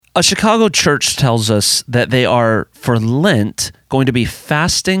A Chicago church tells us that they are, for Lent, going to be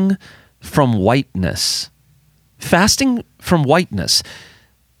fasting from whiteness. Fasting from whiteness.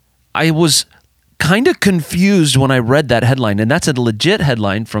 I was kind of confused when I read that headline, and that's a legit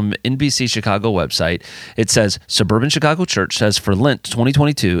headline from NBC Chicago website. It says, Suburban Chicago Church says for Lent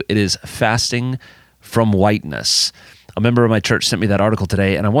 2022, it is fasting from whiteness. A member of my church sent me that article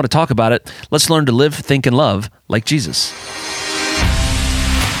today, and I want to talk about it. Let's learn to live, think, and love like Jesus.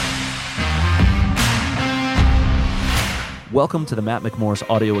 Welcome to the Matt McMorris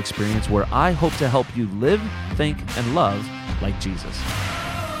audio experience, where I hope to help you live, think, and love like Jesus.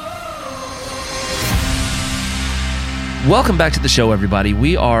 Welcome back to the show, everybody.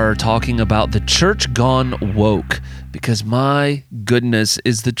 We are talking about the church gone woke, because my goodness,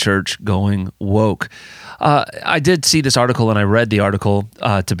 is the church going woke. I did see this article, and I read the article,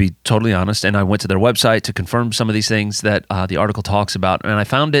 to be totally honest, and I went to their website to confirm some of these things that the article talks about, and I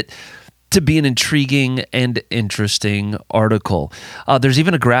found it to be an intriguing and interesting article. There's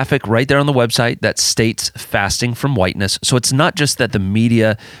even a graphic right there on the website that states fasting from whiteness. So it's not just that the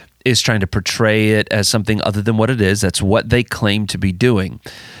media is trying to portray it as something other than what it is. That's what they claim to be doing.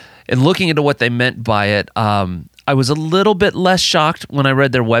 And looking into what they meant by it, I was a little bit less shocked when I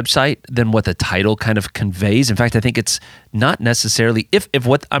read their website than what the title kind of conveys. In fact, I think it's not necessarily, if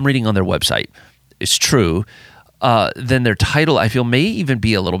what I'm reading on their website is true, then their title, I feel, may even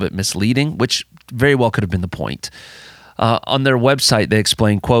be a little bit misleading, which very well could have been the point. On their website, they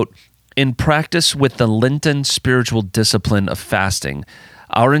explain, quote, "In practice with the Lenten spiritual discipline of fasting,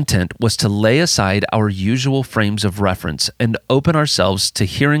 our intent was to lay aside our usual frames of reference and open ourselves to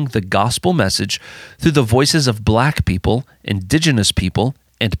hearing the gospel message through the voices of Black people, Indigenous people,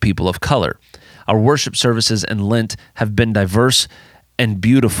 and people of color. Our worship services in Lent have been diverse and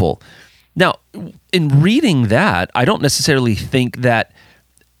beautiful." Now, in reading that, I don't necessarily think that,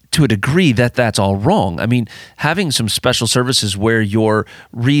 to a degree, that that's all wrong. I mean, having some special services where your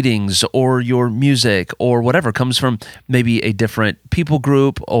readings or your music or whatever comes from maybe a different people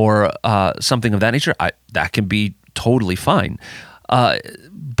group or something of that nature, that can be totally fine. But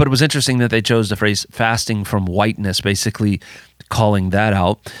it was interesting that they chose the phrase fasting from whiteness, basically calling that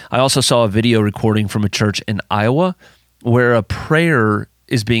out. I also saw a video recording from a church in Iowa where a prayer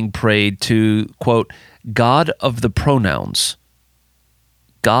is being prayed to, quote, God of the pronouns.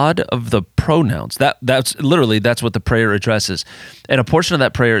 God of the pronouns. That's what the prayer addresses. And a portion of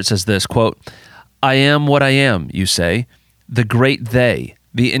that prayer, it says this, quote, "I am what I am, you say, the great they,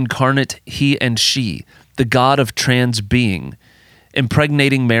 the incarnate he and she, the God of trans being,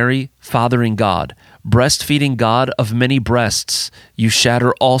 impregnating Mary, fathering God, breastfeeding God of many breasts, you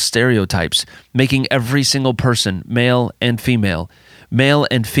shatter all stereotypes, making every single person, male and female,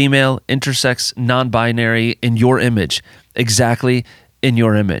 intersex, non-binary, in your image, exactly in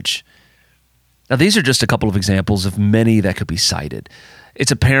your image." Now, these are just a couple of examples of many that could be cited.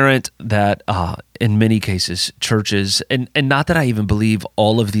 It's apparent that in many cases, churches, and not that I even believe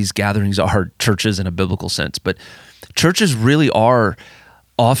all of these gatherings are churches in a biblical sense, but churches really are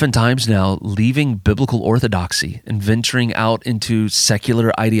oftentimes now leaving biblical orthodoxy and venturing out into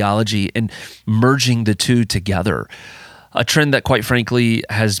secular ideology and merging the two together. A trend that, quite frankly,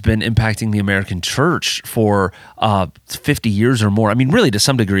 has been impacting the American church for 50 years or more. I mean, really, to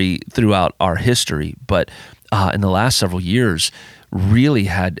some degree, throughout our history, but in the last several years, really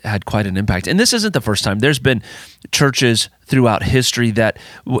had quite an impact. And this isn't the first time. There's been churches throughout history that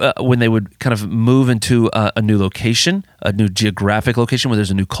when they would kind of move into a new location, a new geographic location where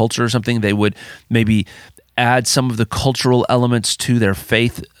there's a new culture or something, they would maybe add some of the cultural elements to their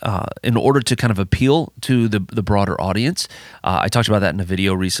faith in order to kind of appeal to the broader audience. I talked about that in a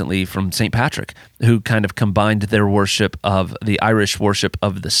video recently from St. Patrick, who kind of combined their worship of the Irish worship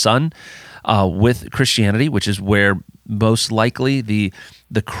of the sun with Christianity, which is where most likely the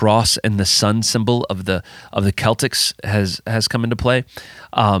cross and the sun symbol of the Celtics has come into play.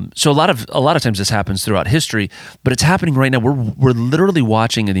 So a lot of times this happens throughout history, but it's happening right now. We're literally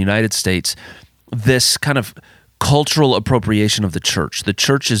watching in the United States this kind of cultural appropriation of the church. The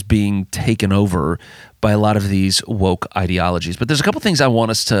church is being taken over by a lot of these woke ideologies. But there's a couple things I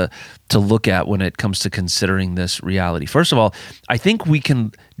want us to look at when it comes to considering this reality. First of all, I think we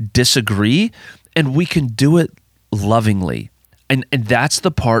can disagree, and we can do it lovingly. And that's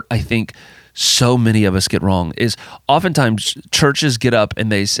the part I think so many of us get wrong, is oftentimes churches get up and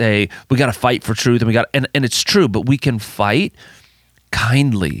they say, we got to fight for truth, and it's true, but we can fight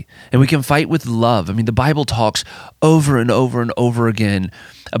kindly, and we can fight with love. I mean, the Bible talks over and over and over again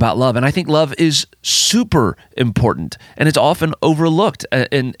about love, and I think love is super important, and it's often overlooked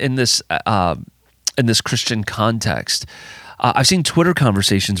in this Christian context. I've seen Twitter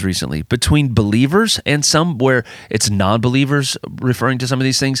conversations recently between believers and some where it's non-believers referring to some of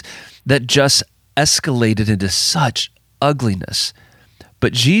these things that just escalated into such ugliness.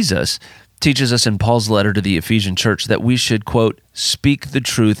 But Jesus teaches us in Paul's letter to the Ephesian church that we should, quote, speak the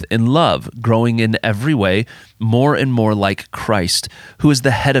truth in love, growing in every way more and more like Christ, who is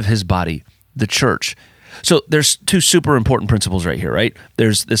the head of his body, the church. So there's two super important principles right here, right?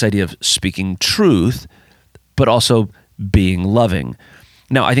 There's this idea of speaking truth, but also being loving.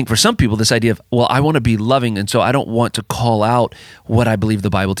 Now, I think for some people, this idea of, well, I want to be loving, and so I don't want to call out what I believe the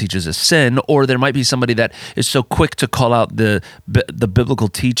Bible teaches as sin, or there might be somebody that is so quick to call out the biblical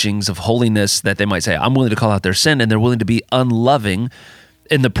teachings of holiness that they might say, I'm willing to call out their sin, and they're willing to be unloving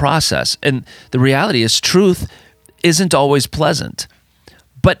in the process. And the reality is truth isn't always pleasant.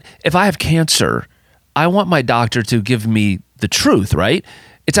 But if I have cancer, I want my doctor to give me the truth, right?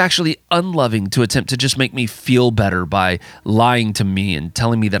 It's actually unloving to attempt to just make me feel better by lying to me and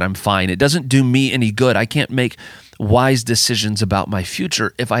telling me that I'm fine. It doesn't do me any good. I can't make wise decisions about my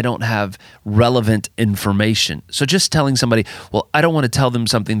future if I don't have relevant information. So just telling somebody, well, I don't want to tell them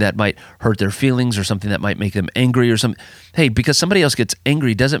something that might hurt their feelings or something that might make them angry or something. Hey, because somebody else gets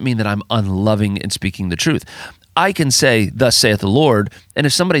angry doesn't mean that I'm unloving in speaking the truth. I can say, thus saith the Lord, and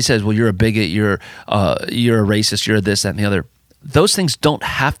if somebody says, well, you're a bigot, you're a racist, you're this, that, and the other, those things don't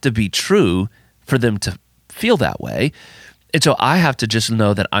have to be true for them to feel that way. And so I have to just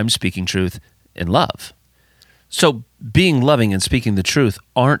know that I'm speaking truth in love. So being loving and speaking the truth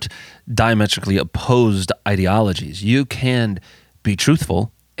aren't diametrically opposed ideologies. You can be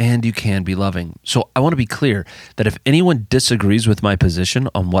truthful and you can be loving. So I want to be clear that if anyone disagrees with my position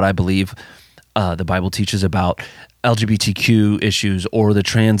on what I believe the Bible teaches about LGBTQ issues or the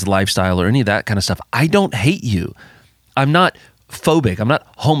trans lifestyle or any of that kind of stuff, I don't hate you. I'm not phobic. I'm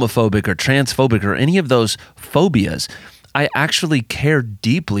not homophobic or transphobic or any of those phobias. I actually care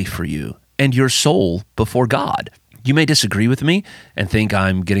deeply for you and your soul before God. You may disagree with me and think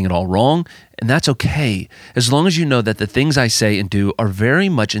I'm getting it all wrong, and that's okay, as long as you know that the things I say and do are very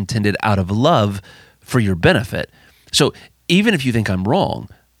much intended out of love for your benefit. So even if you think I'm wrong,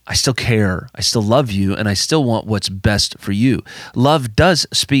 I still care, I still love you, and I still want what's best for you. Love does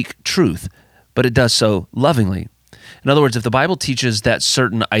speak truth, but it does so lovingly. In other words, if the Bible teaches that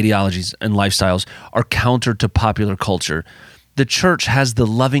certain ideologies and lifestyles are counter to popular culture, the church has the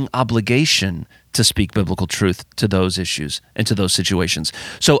loving obligation to speak biblical truth to those issues and to those situations.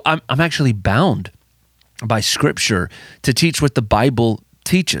 So I'm actually bound by Scripture to teach what the Bible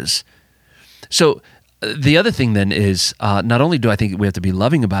teaches. So the other thing then is not only do I think we have to be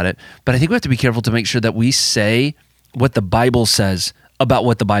loving about it, but I think we have to be careful to make sure that we say what the Bible says about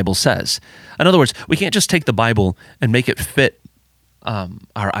what the Bible says. In other words, we can't just take the Bible and make it fit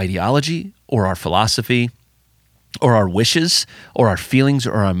our ideology or our philosophy or our wishes or our feelings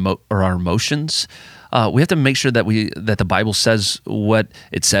or our emotions. We have to make sure that the Bible says what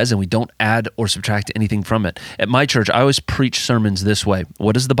it says and we don't add or subtract anything from it. At my church, I always preach sermons this way.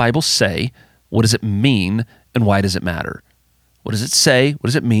 What does the Bible say? What does it mean? And why does it matter? What does it say? What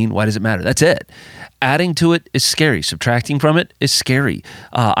does it mean? Why does it matter? That's it. Adding to it is scary. Subtracting from it is scary.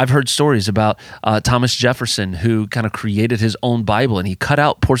 I've heard stories about Thomas Jefferson, who kind of created his own Bible, and he cut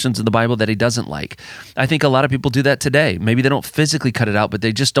out portions of the Bible that he doesn't like. I think a lot of people do that today. Maybe they don't physically cut it out, but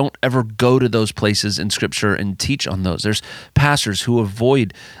they just don't ever go to those places in Scripture and teach on those. There's pastors who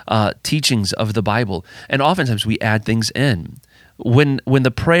avoid teachings of the Bible, and oftentimes we add things in. When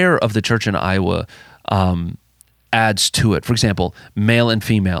the prayer of the church in Iowa adds to it. For example, male and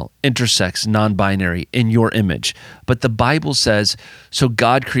female, intersex, non-binary, in your image. But the Bible says, so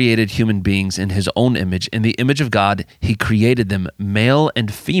God created human beings in his own image. In the image of God, he created them. Male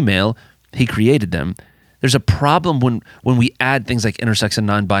and female, he created them. There's a problem when we add things like intersex and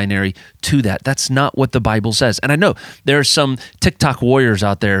non-binary to that. That's not what the Bible says. And I know there are some TikTok warriors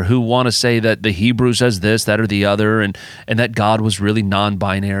out there who want to say that the Hebrew says this, that, or the other, and that God was really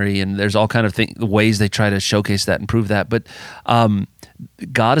non-binary, and there's all kind of ways they try to showcase that and prove that. But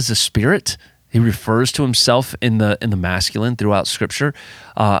God is a spirit. He refers to himself in the masculine throughout Scripture,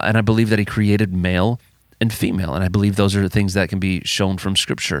 and I believe that he created male and female, and I believe those are the things that can be shown from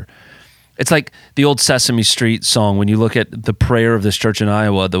Scripture. It's like the old Sesame Street song. When you look at the prayer of this church in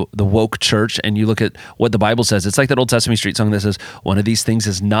Iowa, the woke church, and you look at what the Bible says, it's like that old Sesame Street song that says, one of these things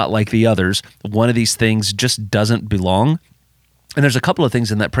is not like the others. One of these things just doesn't belong. And there's a couple of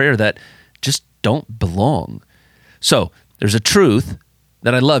things in that prayer that just don't belong. So there's a truth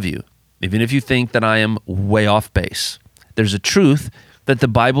that I love you, even if you think that I am way off base. There's a truth that the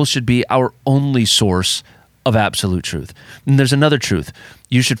Bible should be our only source of absolute truth. And there's another truth.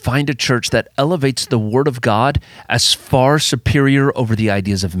 You should find a church that elevates the Word of God as far superior over the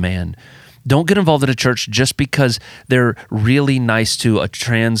ideas of man. Don't get involved in a church just because they're really nice to a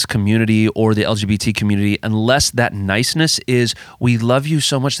trans community or the LGBT community, unless that niceness is, we love you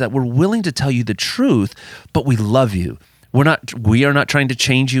so much that we're willing to tell you the truth, but we love you. We are not trying to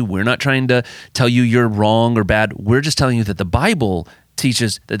change you. We're not trying to tell you you're wrong or bad. We're just telling you that the Bible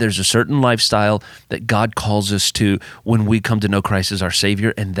teaches that there's a certain lifestyle that God calls us to when we come to know Christ as our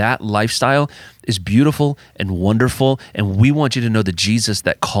Savior, and that lifestyle is beautiful and wonderful, and we want you to know the Jesus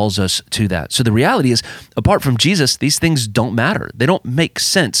that calls us to that. So the reality is, apart from Jesus, these things don't matter. They don't make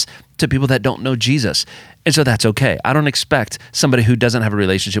sense to people that don't know Jesus, and so that's okay. I don't expect somebody who doesn't have a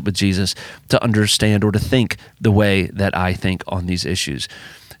relationship with Jesus to understand or to think the way that I think on these issues.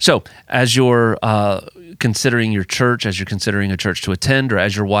 So as you're considering your church, as you're considering a church to attend, or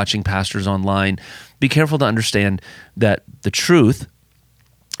as you're watching pastors online, be careful to understand that the truth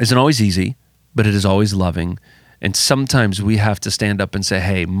isn't always easy, but it is always loving. And sometimes we have to stand up and say,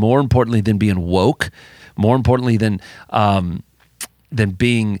 hey, more importantly than being woke, more importantly than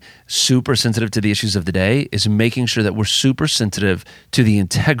being super sensitive to the issues of the day, is making sure that we're super sensitive to the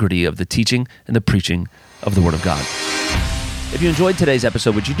integrity of the teaching and the preaching of the Word of God. If you enjoyed today's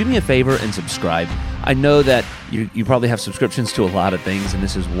episode, would you do me a favor and subscribe? I know that you probably have subscriptions to a lot of things, and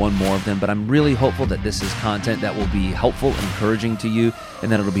this is one more of them, but I'm really hopeful that this is content that will be helpful and encouraging to you, and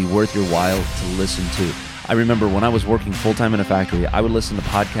that it'll be worth your while to listen to. I remember when I was working full-time in a factory, I would listen to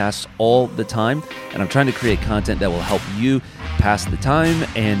podcasts all the time, and I'm trying to create content that will help you pass the time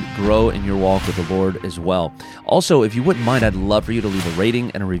and grow in your walk with the Lord as well. Also, if you wouldn't mind, I'd love for you to leave a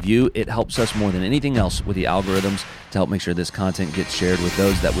rating and a review. It helps us more than anything else with the algorithms to help make sure this content gets shared with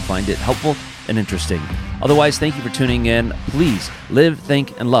those that would find it helpful and interesting. Otherwise, thank you for tuning in. Please live,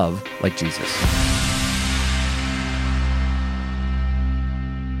 think, and love like Jesus.